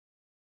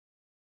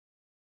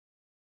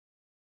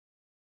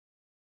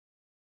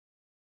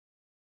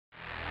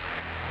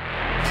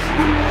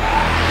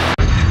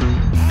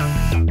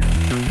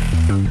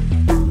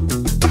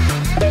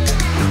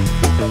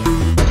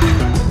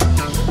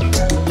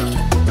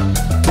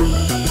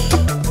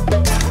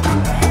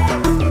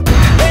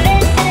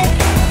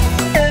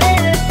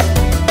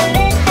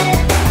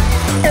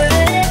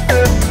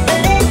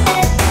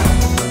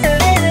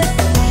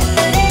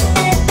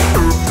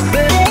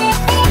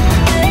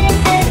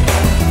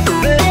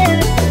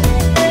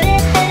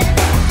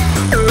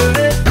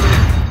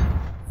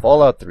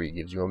Fallout 3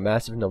 gives you a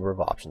massive number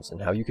of options in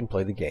how you can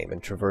play the game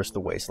and traverse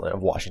the wasteland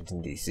of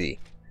Washington, D.C.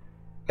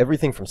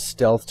 Everything from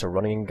stealth to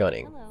running and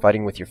gunning,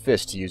 fighting with your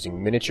fists to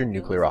using miniature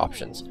nuclear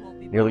options.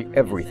 Nearly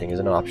everything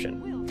is an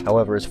option.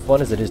 However, as fun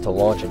as it is to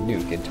launch a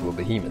nuke into a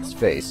behemoth's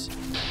face,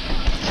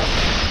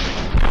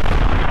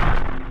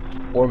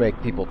 or make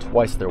people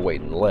twice their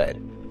weight in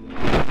lead,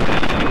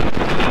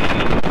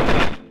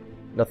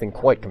 nothing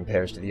quite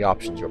compares to the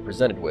options you're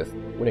presented with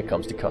when it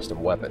comes to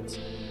custom weapons.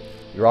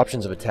 Your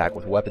options of attack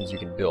with weapons you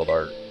can build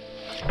are...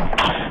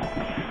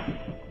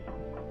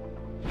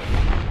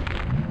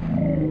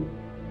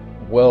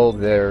 well,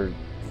 they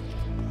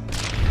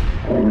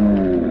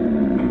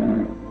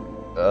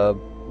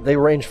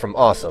range from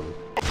awesome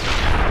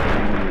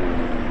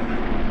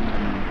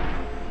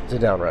to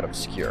downright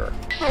obscure.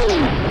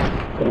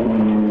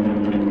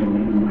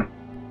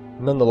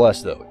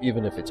 Nonetheless though,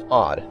 even if it's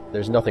odd,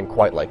 there's nothing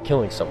quite like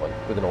killing someone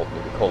with an old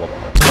Nuka-Cola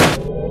bomb.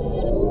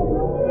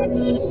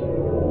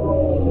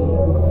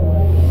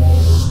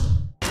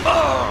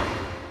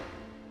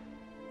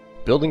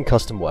 Building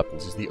custom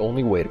weapons is the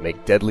only way to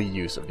make deadly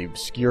use of the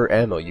obscure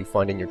ammo you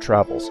find in your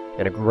travels,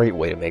 and a great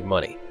way to make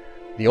money.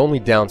 The only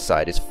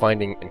downside is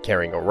finding and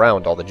carrying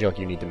around all the junk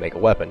you need to make a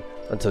weapon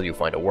until you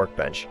find a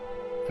workbench.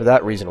 For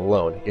that reason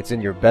alone, it's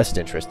in your best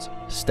interests to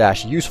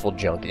stash useful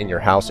junk in your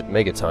house at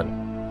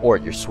Megaton or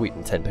at your suite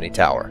in Tenpenny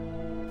Tower.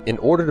 In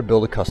order to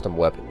build a custom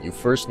weapon, you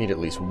first need at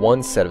least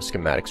one set of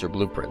schematics or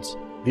blueprints.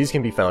 These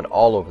can be found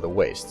all over the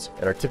wastes,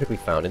 and are typically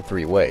found in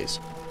 3 ways.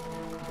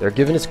 They're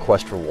given as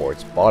quest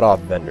rewards, bought off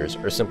vendors,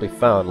 or simply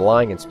found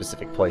lying in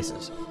specific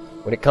places.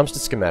 When it comes to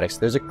schematics,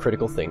 there's a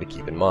critical thing to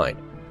keep in mind.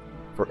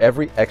 For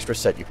every extra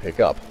set you pick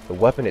up, the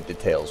weapon it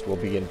details will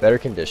be in better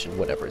condition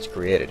whenever it's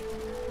created.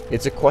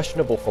 It's a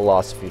questionable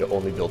philosophy to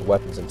only build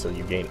weapons until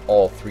you gain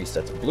all 3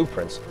 sets of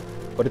blueprints,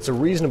 but it's a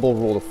reasonable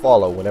rule to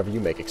follow whenever you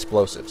make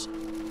explosives.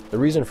 The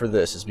reason for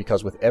this is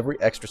because with every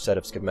extra set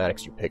of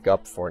schematics you pick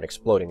up for an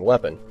exploding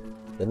weapon,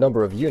 the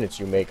number of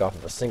units you make off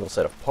of a single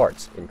set of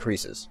parts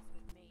increases.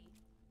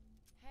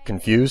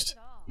 Confused?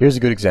 Here's a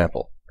good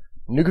example.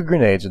 Nuka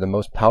grenades are the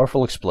most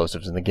powerful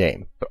explosives in the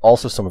game, but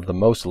also some of the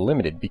most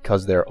limited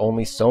because there are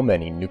only so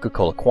many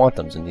Nuka-Cola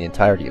Quantums in the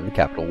entirety of the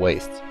capital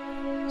wastes.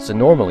 So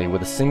normally,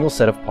 with a single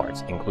set of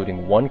parts,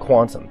 including 1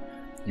 Quantum,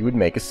 you would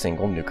make a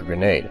single Nuka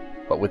grenade.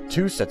 But with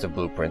 2 sets of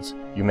blueprints,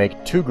 you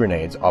make 2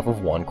 grenades off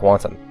of 1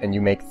 Quantum, and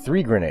you make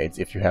 3 grenades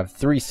if you have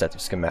 3 sets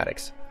of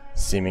schematics.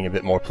 Seeming a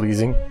bit more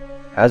pleasing?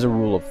 As a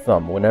rule of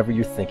thumb, whenever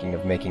you're thinking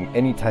of making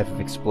any type of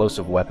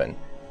explosive weapon,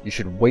 you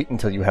should wait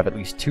until you have at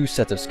least 2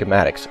 sets of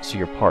schematics so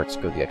your parts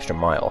go the extra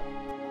mile.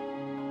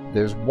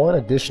 There's one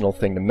additional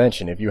thing to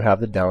mention if you have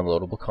the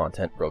downloadable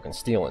content Broken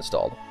Steel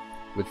installed.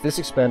 With this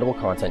expandable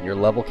content, your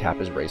level cap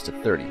is raised to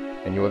 30,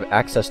 and you have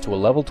access to a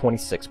level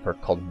 26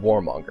 perk called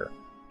Warmonger.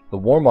 The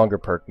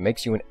Warmonger perk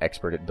makes you an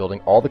expert at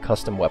building all the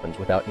custom weapons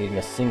without needing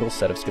a single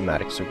set of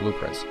schematics or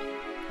blueprints.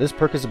 This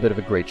perk is a bit of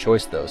a great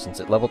choice though, since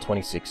at level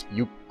 26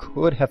 you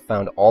could have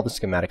found all the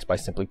schematics by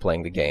simply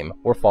playing the game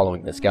or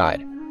following this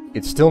guide.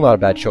 It's still not a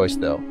bad choice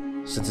though,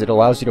 since it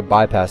allows you to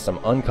bypass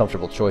some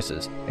uncomfortable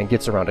choices and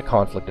gets around a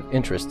conflict of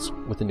interests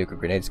with the Nuka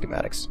grenade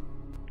schematics.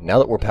 Now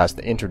that we're past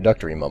the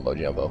introductory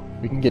mumbo-jumbo,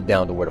 we can get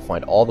down to where to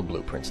find all the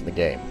blueprints in the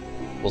game.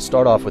 We'll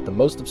start off with the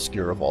most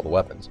obscure of all the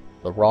weapons,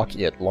 the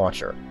Rocket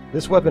Launcher.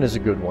 This weapon is a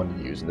good one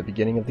to use in the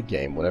beginning of the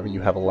game whenever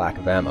you have a lack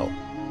of ammo.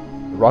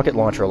 The Rocket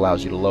Launcher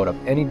allows you to load up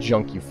any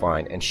junk you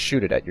find and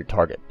shoot it at your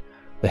target.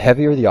 The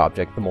heavier the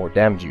object, the more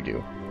damage you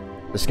do.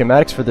 The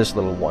schematics for this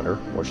little wonder,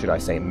 or should I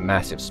say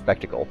massive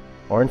spectacle,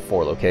 are in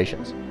 4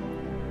 locations.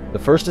 The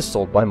first is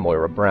sold by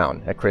Moira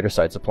Brown at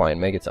Craterside Supply in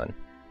Megaton.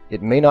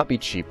 It may not be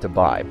cheap to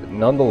buy, but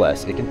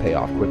nonetheless it can pay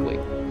off quickly.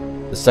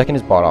 The second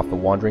is bought off the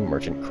wandering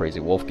merchant Crazy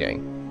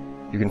Wolfgang.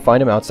 You can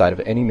find him outside of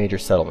any major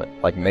settlement,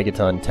 like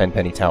Megaton,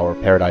 Tenpenny Tower,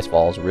 Paradise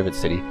Falls, Rivet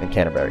City, and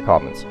Canterbury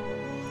Commons.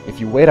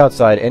 If you wait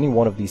outside any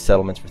one of these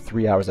settlements for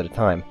 3 hours at a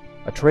time,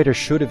 a trader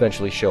should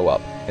eventually show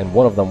up, and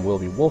one of them will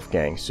be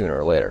Wolfgang sooner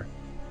or later.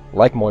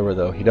 Like Moira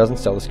though, he doesn't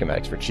sell the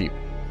schematics for cheap.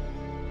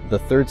 The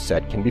third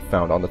set can be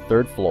found on the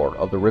 3rd floor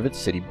of the Rivet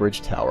City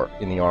Bridge Tower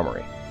in the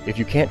Armory. If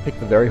you can't pick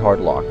the very hard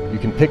lock, you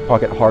can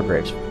pickpocket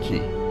Hargraves for the key.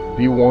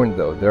 Be warned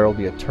though, there will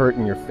be a turret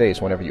in your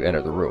face whenever you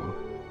enter the room.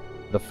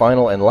 The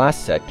final and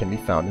last set can be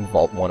found in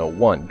Vault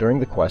 101 during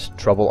the quest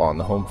Trouble on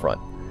the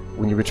Homefront.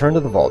 When you return to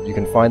the vault, you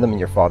can find them in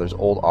your father's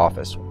old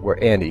office, where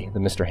Andy, the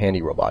Mr.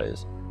 Handy robot,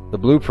 is. The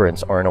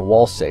blueprints are in a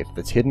wall safe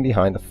that's hidden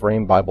behind the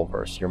framed Bible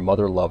verse your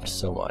mother loved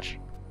so much.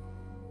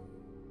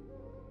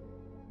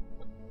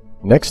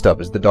 Next up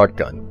is the dart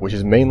gun, which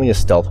is mainly a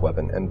stealth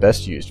weapon and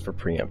best used for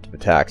preemptive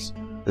attacks.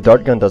 The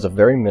dart gun does a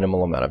very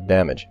minimal amount of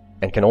damage,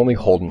 and can only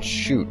hold and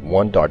shoot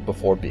 1 dart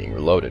before being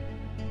reloaded.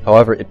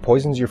 However, it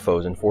poisons your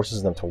foes and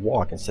forces them to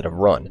walk instead of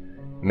run,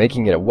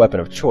 making it a weapon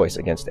of choice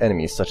against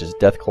enemies such as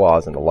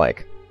Deathclaws and the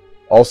like.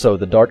 Also,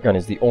 the dart gun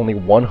is the only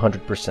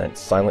 100%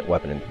 silent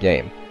weapon in the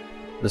game.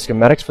 The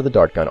schematics for the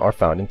dart gun are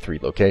found in 3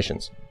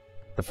 locations.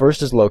 The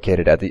first is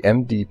located at the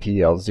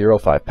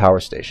MDPL-05 power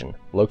station,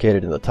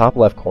 located in the top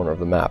left corner of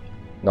the map.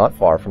 not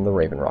far from the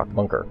Raven Rock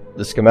bunker.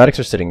 The schematics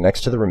are sitting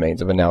next to the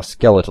remains of a now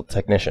skeletal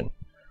technician.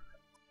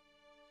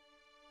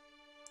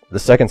 The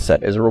second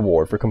set is a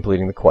reward for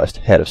completing the quest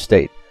Head of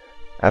State.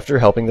 After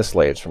helping the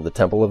slaves from the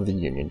Temple of the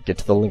Union get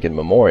to the Lincoln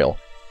Memorial,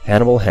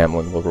 Hannibal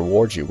Hamlin will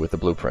reward you with the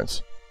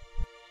blueprints.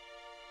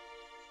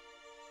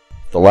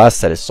 The last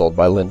set is sold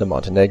by Linda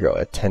Montenegro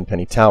at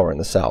Tenpenny Tower in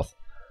the south.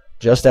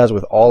 Just as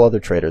with all other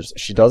traders,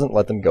 she doesn't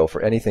let them go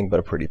for anything but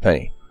a pretty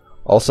penny.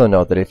 Also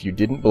note that if you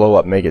didn't blow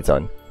up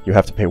Megaton, you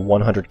have to pay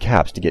 100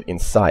 caps to get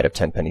inside of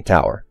Tenpenny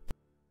Tower.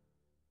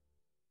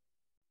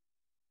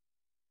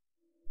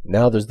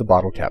 Now there's the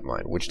bottle cap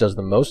mine, which does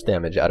the most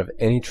damage out of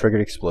any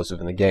triggered explosive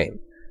in the game.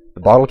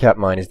 The bottle cap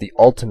mine is the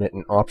ultimate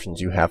in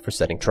options you have for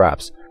setting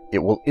traps. It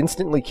will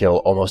instantly kill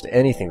almost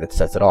anything that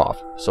sets it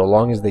off, so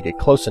long as they get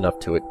close enough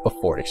to it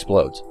before it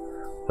explodes.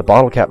 The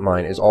bottle cap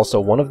mine is also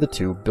one of the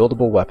 2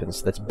 buildable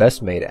weapons that's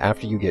best made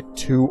after you get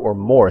 2 or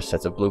more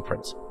sets of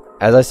blueprints.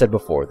 As I said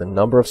before, the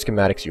number of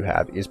schematics you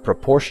have is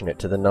proportionate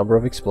to the number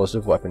of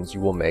explosive weapons you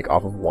will make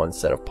off of one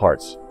set of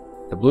parts.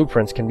 The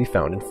blueprints can be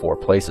found in 4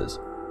 places.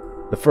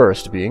 The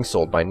first being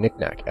sold by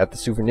Knickknack at the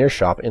souvenir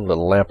shop in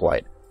Little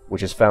Lamplight,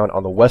 which is found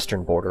on the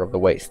western border of the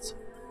Wastes.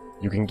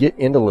 You can get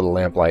into Little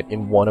Lamplight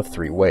in one of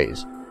 3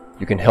 ways.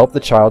 You can help the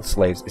child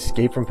slaves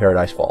escape from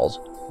Paradise Falls,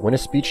 win a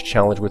speech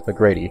challenge with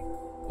McGrady,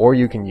 or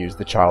you can use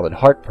the Child at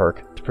Heart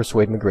perk to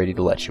persuade McGrady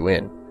to let you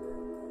in.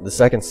 The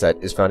second set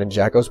is found in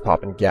Jacko's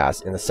Poppin'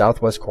 Gas in the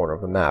southwest corner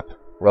of the map,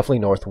 roughly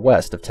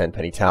northwest of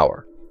Tenpenny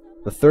Tower.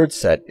 The third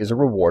set is a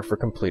reward for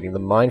completing the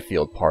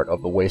minefield part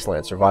of the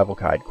Wasteland Survival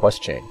Guide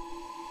quest chain.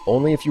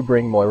 Only if you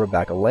bring Moira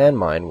back a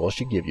landmine will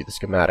she give you the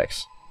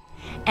schematics.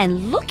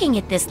 And looking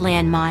at this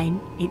landmine,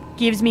 it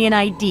gives me an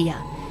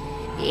idea.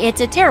 It's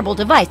a terrible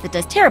device that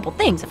does terrible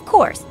things, of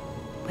course,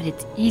 but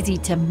it's easy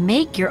to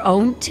make your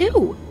own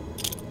too.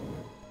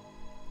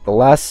 The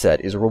last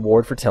set is a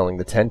reward for telling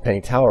the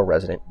Tenpenny Tower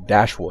resident,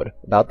 Dashwood,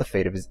 about the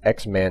fate of his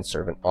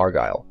ex-manservant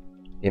Argyle.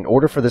 In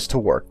order for this to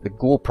work, the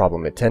ghoul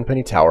problem at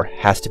Tenpenny Tower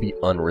has to be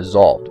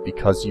unresolved,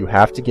 because you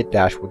have to get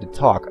Dashwood to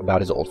talk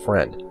about his old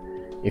friend.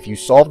 If you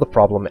solve the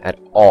problem at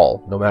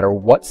all, no matter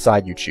what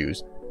side you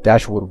choose,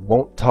 Dashwood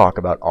won't talk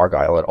about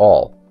Argyle at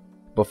all.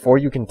 Before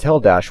you can tell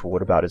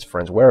Dashwood about his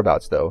friend's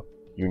whereabouts, though,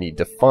 you need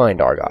to find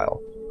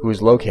Argyle, who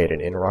is located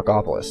in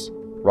Rockopolis.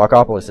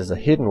 Rockopolis is a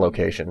hidden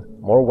location,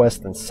 more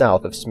west than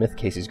south of Smith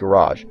Casey's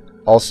garage.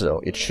 Also,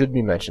 it should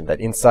be mentioned that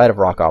inside of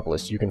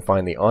Rockopolis you can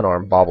find the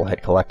unarmed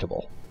bobblehead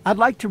collectible. I'd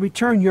like to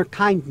return your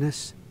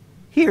kindness.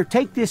 Here,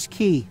 take this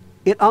key.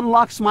 It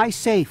unlocks my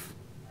safe.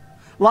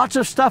 Lots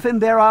of stuff in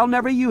there I'll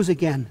never use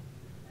again.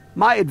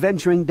 My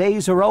adventuring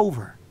days are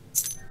over.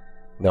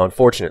 Now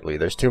unfortunately,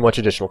 there's too much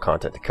additional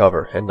content to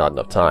cover, and not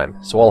enough time,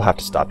 so I'll have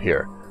to stop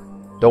here.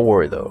 Don't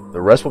worry though,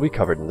 the rest will be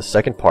covered in the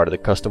second part of the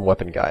custom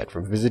weapon guide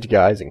from Visage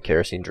Guides and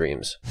Kerosene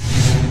Dreams.